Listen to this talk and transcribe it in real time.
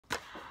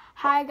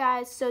Hi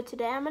guys, so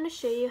today I'm going to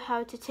show you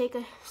how to take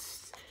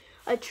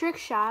a trick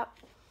shot,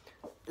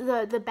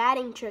 the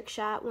batting trick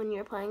shot when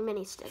you're playing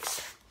mini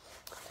sticks.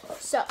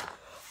 So,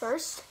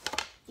 first,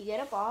 you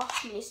get a ball,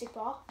 mini stick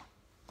ball,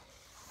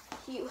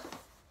 you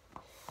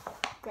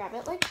grab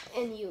it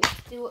and you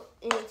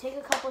take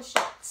a couple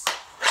shots,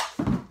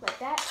 like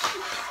that.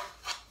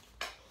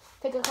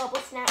 Take a couple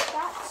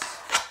snapshots.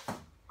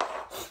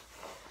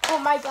 Oh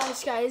my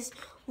gosh guys,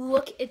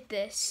 look at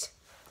this.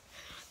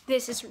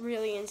 This is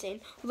really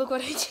insane. Look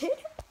what I did.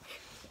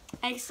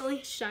 I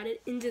accidentally shot it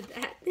into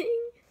that thing.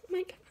 Oh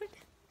my god.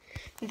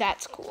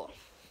 That's cool.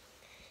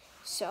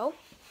 So,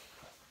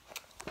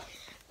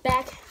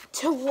 back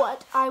to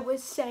what I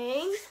was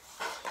saying.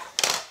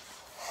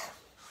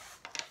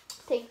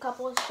 Take a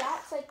couple of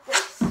shots like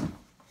this.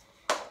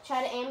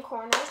 Try to aim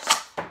corners,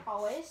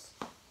 always.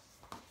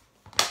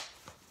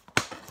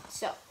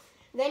 So,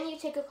 then you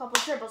take a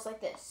couple dribbles like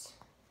this.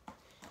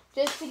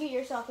 Just to get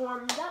yourself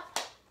warmed up.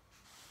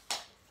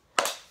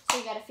 So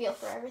you got to feel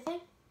for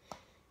everything.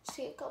 Just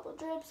get a couple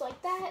dribbles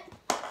like that.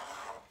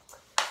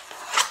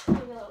 Give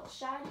it a little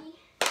shotty.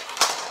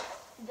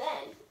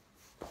 Then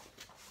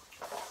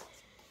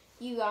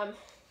you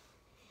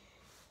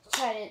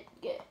try to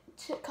get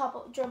a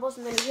couple dribbles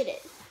and then you hit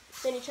it.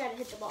 Then you try to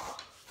hit the ball.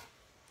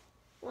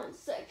 1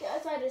 sec,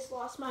 guys. I just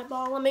lost my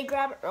ball. Let me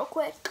grab it real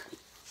quick.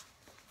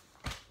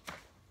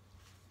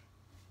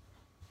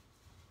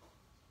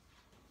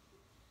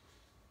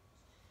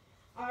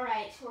 All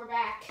right, we're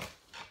back.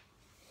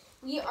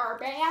 We are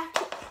back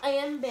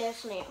and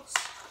business.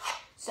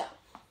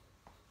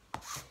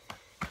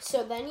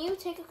 So then you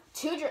take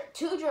two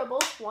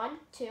dribbles. 1,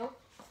 2.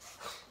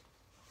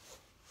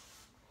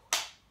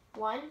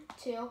 1,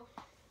 2.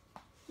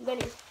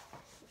 Then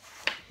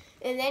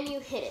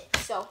you hit it.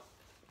 So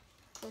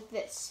like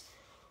this.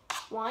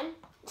 1.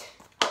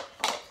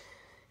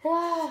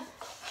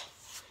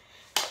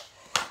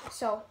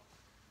 So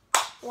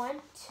 1,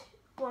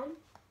 2, 1.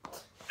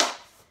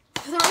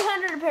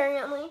 300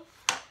 apparently.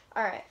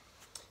 All right.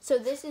 So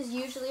this is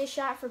usually a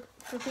shot for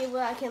people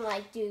that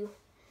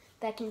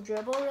can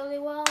dribble really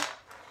well.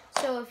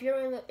 So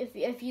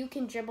if you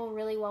can dribble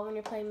really well when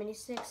you're playing mini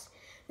sticks,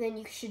 then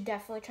you should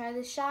definitely try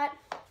this shot.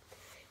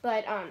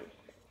 But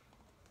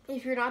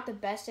if you're not the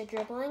best at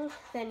dribbling,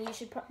 then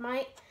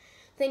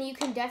you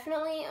can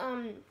definitely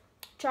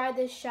try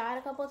this shot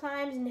a couple of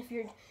times. And if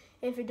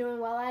you're doing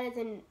well at it,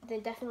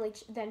 then definitely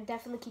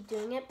keep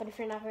doing it. But if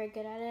you're not very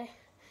good at it,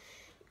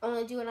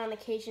 only do it on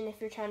occasion if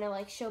you're trying to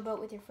showboat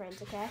with your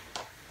friends, okay?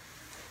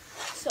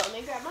 So let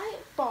me grab my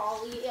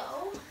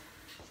ball-io.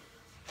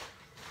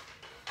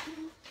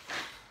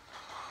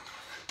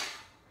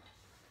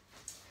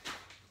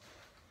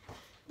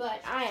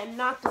 But I am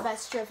not the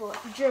best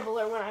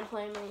dribbler when I'm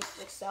playing mini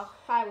sticks, so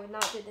I would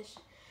not do this.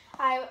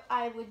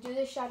 I would do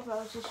this shot if I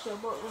was just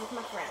showboating with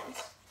my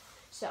friends.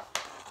 So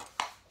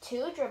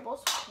 2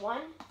 dribbles,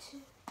 1,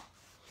 2,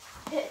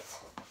 hit.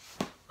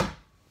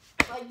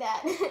 Like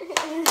that.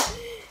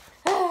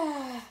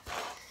 Oh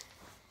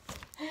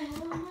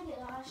my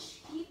gosh,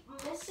 keep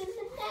missing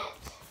the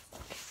net.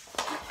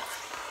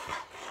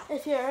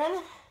 If you're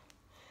in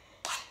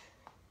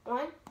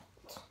 1,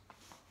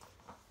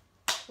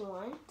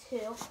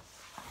 2,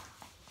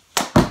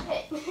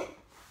 hit.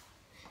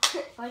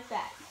 Like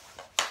that.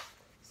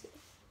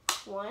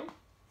 1,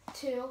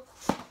 2,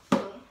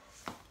 boom.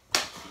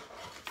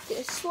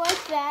 Just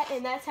like that,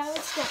 and that's how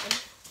it's done.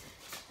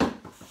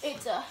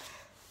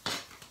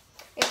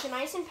 It's a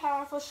nice and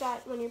powerful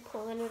shot when you're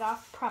pulling it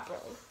off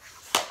properly.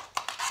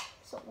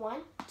 So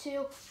 1,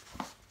 2.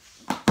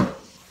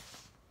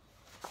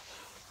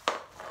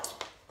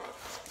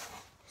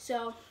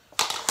 So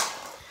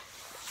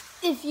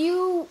if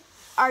you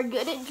are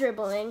good at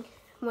dribbling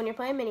when you're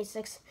playing mini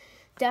sticks,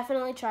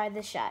 definitely try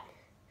this shot.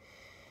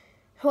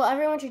 Well,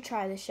 everyone should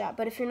try this shot,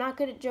 but if you're not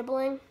good at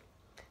dribbling,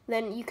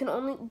 then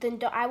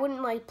I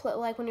wouldn't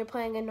play when you're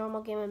playing a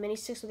normal game of mini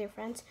sticks with your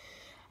friends.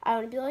 I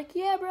would be like,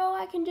 yeah, bro,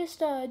 I can just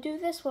do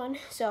this one.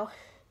 So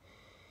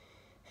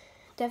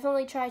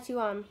definitely try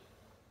to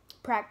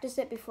practice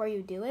it before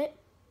you do it.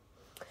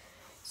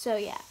 So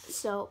yeah,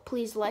 so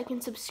please like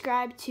and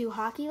subscribe to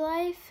Hockey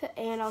Life,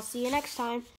 and I'll see you next time.